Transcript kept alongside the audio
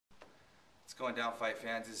Going down, fight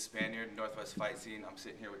fans? This is Spaniard, Northwest Fight Scene. I'm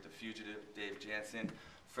sitting here with the fugitive, Dave Jansen,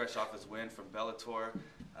 fresh off his win from Bellator.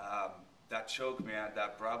 That choke, man,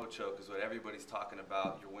 that Bravo choke is what everybody's talking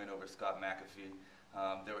about, your win over Scott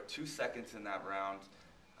McAfee. There were 2 seconds in that round.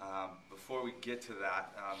 Before we get to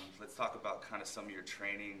that, let's talk about kind of some of your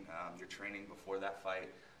training before that fight,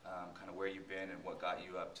 kind of where you've been and what got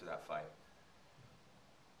you up to that fight.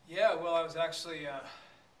 Yeah, well, I was actually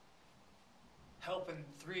helping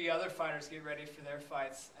 3 other fighters get ready for their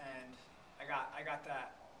fights, and I got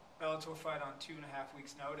that Bellator fight on 2.5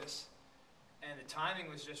 weeks' notice, and the timing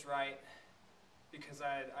was just right because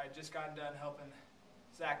I just gotten done helping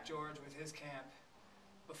Zach George with his camp.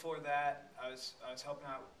 Before that, I was helping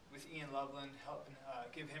out with Ian Loveland, helping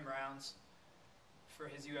give him rounds for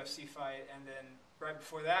his UFC fight, and then right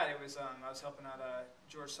before that, it was I was helping out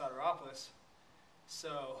George Soteropoulos.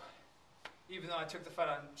 So even though I took the fight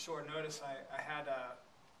on short notice, I had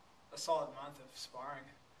a solid month of sparring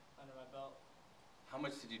under my belt. How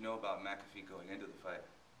much did you know about McAfee going into the fight?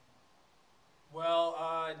 Well,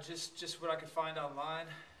 just what I could find online.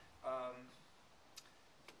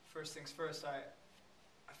 First things first,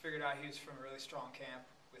 I figured out he was from a really strong camp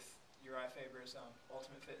with Uriah Faber's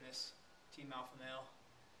Ultimate Fitness, Team Alpha Male.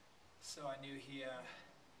 So I knew he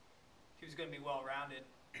was going to be well-rounded.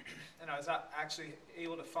 And I was actually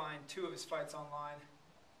able to find 2 of his fights online,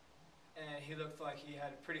 and he looked like he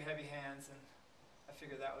had pretty heavy hands, and I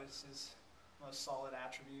figured that was his most solid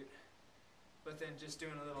attribute. But then just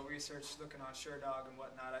doing a little research, looking on SureDog and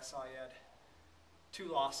whatnot, I saw he had 2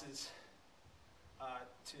 losses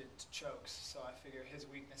to chokes, so I figure his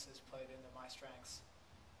weaknesses played into my strengths.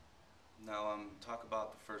 Now, talk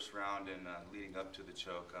about the first round and leading up to the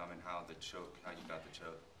choke, and how you got the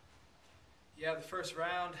choke. Yeah, the first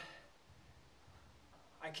round,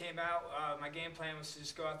 I came out, my game plan was to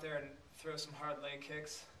just go out there and throw some hard leg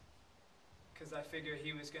kicks, because I figured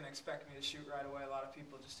he was going to expect me to shoot right away. A lot of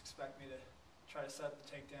people just expect me to try to set up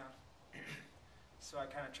the takedown. So I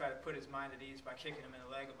kind of tried to put his mind at ease by kicking him in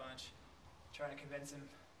the leg a bunch, trying to convince him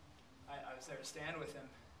I was there to stand with him.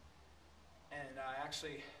 And I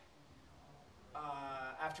actually,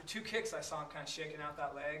 after 2 kicks, I saw him kind of shaking out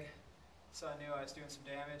that leg, so I knew I was doing some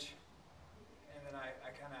damage. And then I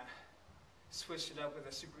kind of switched it up with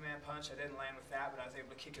a Superman punch. I didn't land with that, but I was able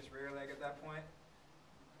to kick his rear leg at that point.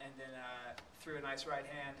 And then threw a nice right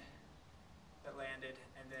hand that landed.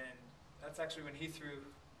 And then that's actually when he threw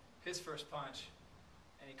his first punch,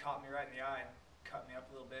 and he caught me right in the eye and cut me up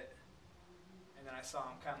a little bit. And then I saw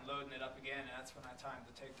him kind of loading it up again, and that's when I timed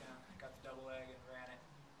the takedown. Got the double leg and ran it.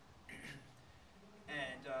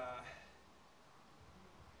 And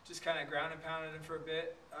just kind of ground and pounded him for a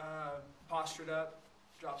bit, postured up,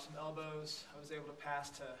 dropped some elbows. I was able to pass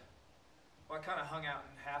to, well, I kind of hung out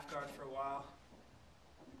in half guard for a while,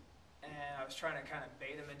 and I was trying to kind of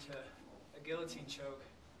bait him into a guillotine choke,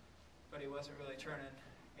 but he wasn't really turning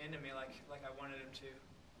into me like I wanted him to.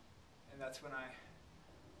 And that's when I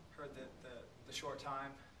heard the short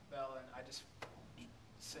time bell, and I just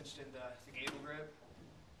cinched in the gable grip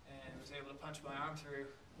and was able to punch my arm through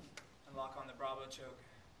and lock on the Bravo choke.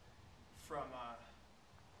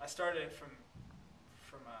 I started it from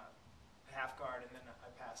half guard, and then I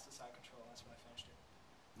passed to side control, and that's when I finished it.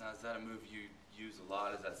 Now, is that a move you use a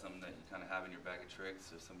lot? Is that something that you kind of have in your bag of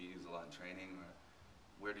tricks, or something you use a lot in training? Or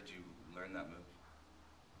where did you learn that move?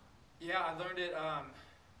 Yeah, I learned it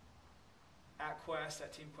at Quest,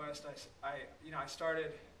 at Team Quest. I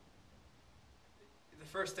started. The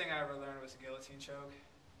first thing I ever learned was a guillotine choke,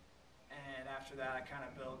 and after that, I kind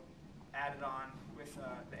of added on with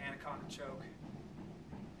the Anaconda choke,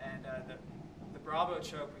 and the Bravo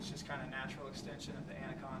choke was just kind of natural extension of the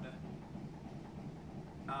Anaconda.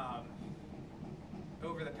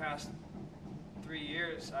 Over the past 3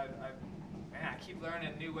 years, I keep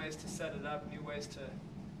learning new ways to set it up, new ways to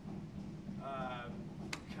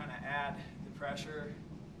kind of add the pressure,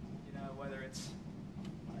 whether it's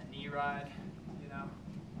a knee ride,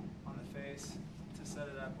 on the face to set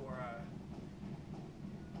it up, or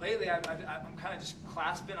lately I'm kind of just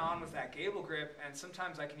clasping on with that gable grip, and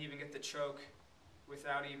sometimes I can even get the choke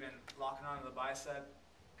without even locking onto the bicep,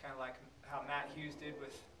 kind of like how Matt Hughes did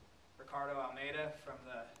with Ricardo Almeida from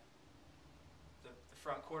the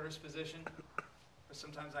front quarters position. Or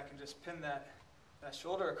sometimes I can just pin that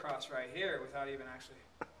shoulder across right here without even actually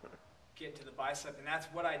getting to the bicep, and that's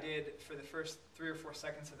what I did for the first 3 or 4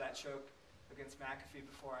 seconds of that choke against McAfee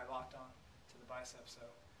before I locked on to the bicep. So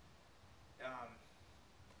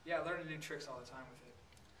yeah, learning new tricks all the time with it.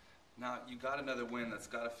 Now, you got another win. That's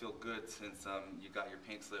got to feel good since you got your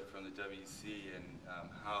pink slip from the WEC. And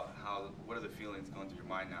what are the feelings going through your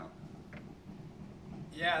mind now?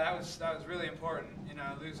 Yeah, that was really important. You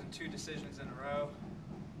know, losing 2 decisions in a row,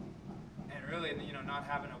 and really, you know, not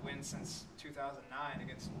having a win since 2009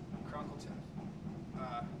 against Crunkleton.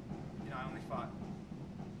 You know, I only fought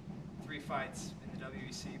 3 fights in the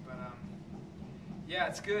WEC, but yeah,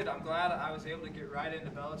 it's good. I'm glad I was able to get right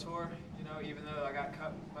into Bellator. You know, even though I got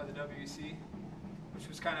cut by the WEC, which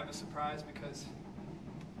was kind of a surprise because,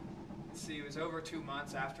 let's see, it was over 2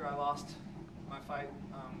 months after I lost my fight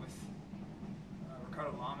with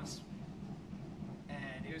Ricardo Lamas,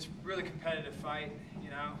 and it was a really competitive fight. You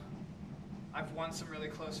know, I've won some really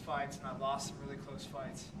close fights and I've lost some really close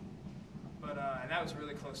fights, but and that was a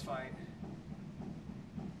really close fight.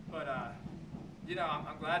 But you know,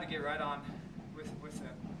 I'm glad to get right on with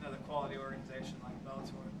another quality organization like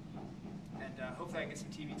Bellator, and hopefully I get some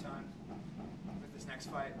TV time with this next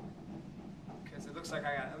fight, because it looks like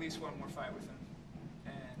I got at least one more fight with him,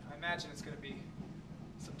 and I imagine it's going to be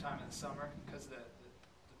sometime in the summer because the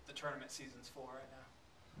tournament season's full right now.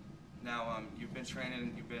 Now, you've been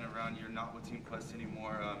training, you've been around, you're not with Team Quest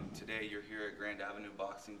anymore. Today you're here at Grand Avenue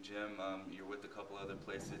Boxing Gym. You're with a couple other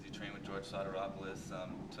places. You train with George Soteropoulos.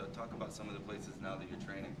 To talk about some of the places now that you're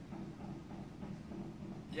training.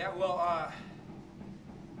 Yeah, well,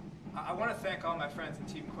 I want to thank all my friends in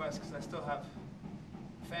Team Quest because I still have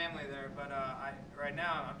family there, but right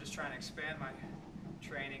now I'm just trying to expand my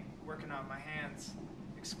training, working on my hands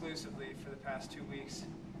exclusively for the past 2 weeks.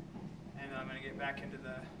 And I'm going to get back into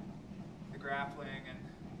the grappling and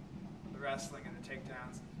the wrestling and the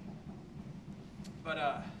takedowns. But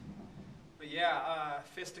yeah,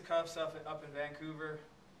 fisticuffs up in Vancouver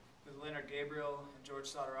with Leonard Gabriel and George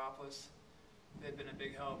Soteropoulos. They've been a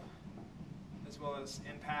big help, as well as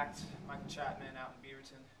Impact, Michael Chapman out in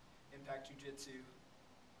Beaverton, Impact Jiu-Jitsu.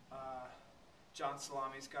 John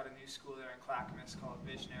Salami's got a new school there in Clackamas called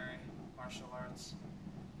Visionary Martial Arts.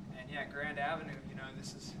 And yeah, Grand Avenue, you know,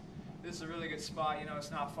 this is a really good spot. You know, it's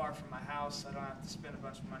not far from my house. I don't have to spend a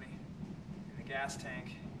bunch of money in the gas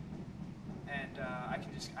tank. And I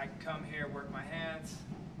can come here, work my hands,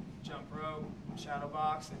 jump rope, shadow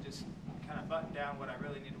box, and just kind of button down what I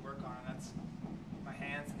really need to work on. And that's my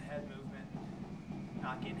hands and head movement,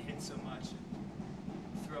 not getting hit so much,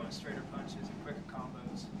 and throwing straighter punches and quicker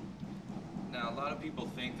combos. Now, a lot of people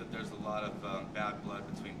think that there's a lot of bad blood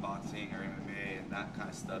between boxing or MMA and that kind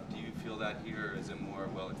of stuff. Do you feel that here, or is it more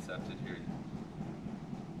well accepted here?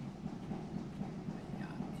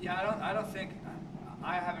 Yeah, I don't think,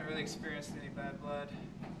 I haven't really experienced any bad blood.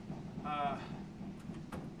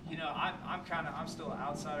 You know, I'm still an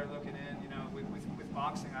outsider looking in. You know, with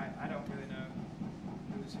boxing, I don't really know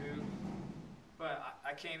who's who. But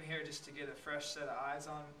I came here just to get a fresh set of eyes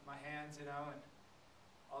on my hands, you know, and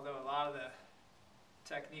although a lot of the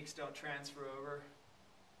techniques don't transfer over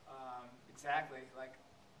exactly, like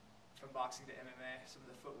from boxing to MMA, some of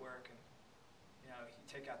the footwork, and you know, you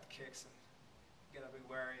take out the kicks, and you gotta be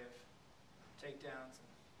wary of takedowns.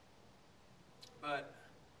 But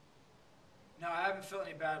no, I haven't felt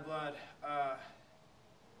any bad blood.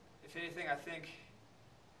 If anything, I think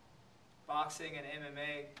boxing and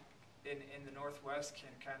MMA in the Northwest can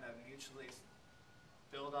kind of mutually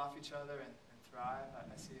build off each other and thrive.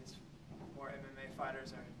 I see it's more MMA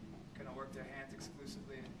fighters are going to work their hands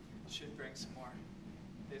exclusively and should bring some more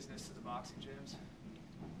business to the boxing gyms,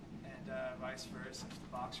 and vice versa if the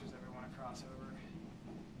boxers ever want to cross over.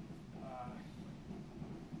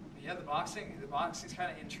 But yeah, the boxing's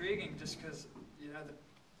kind of intriguing just because, you know,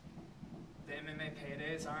 the MMA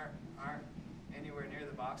paydays aren't anywhere near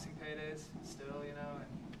the boxing paydays still, you know, and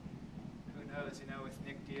who knows, you know, with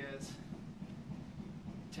Nick Diaz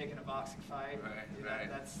taking a boxing fight. Right, you know, right.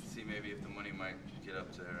 That's, see maybe if the money might get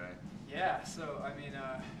up there, right? yeah, so, I mean,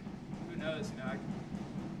 who knows, you know,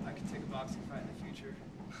 I could take a boxing fight in the future.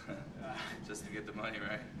 Just to get the money,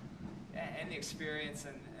 right? And the experience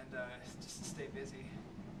and just to stay busy.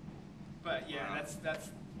 But yeah, Wow.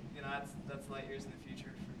 that's you know, that's light years in the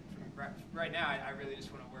future for me. Right now, I really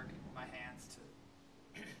just want to work my hands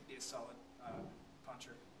to be a solid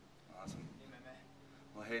puncher. Awesome. In MMA.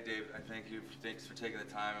 Well, hey, Dave, I thank you. Thanks for taking the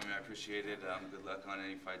time. I mean, I appreciate it. Good luck on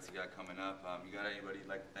any fights you got coming up. You got anybody you'd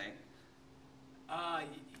like to thank?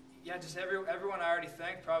 Yeah, just everyone I already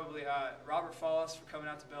thanked, probably. Robert Fallis for coming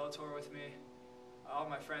out to Bellator with me. All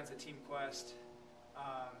my friends at Team Quest.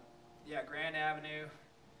 Yeah, Grand Avenue.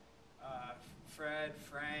 Fred,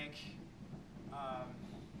 Frank.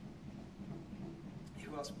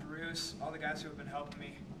 Who else? Bruce. All the guys who have been helping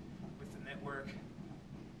me with the network.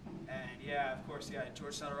 And yeah, of course, yeah,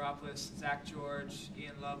 George Soteropoulos, Zach George,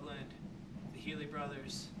 Ian Loveland, the Healy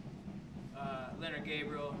brothers, Leonard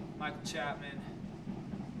Gabriel, Michael Chapman,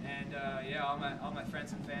 and yeah, all my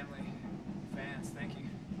friends and family. fans. Thank you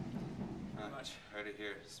very much. Heard it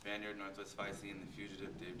here. Spaniard, Northwest Fight Scene, The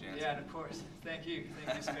Fugitive, Dave Jansen. Yeah, and of course. Thank you.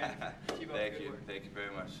 Thank you, Spaniard. Keep up the good work. Thank you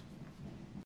very much.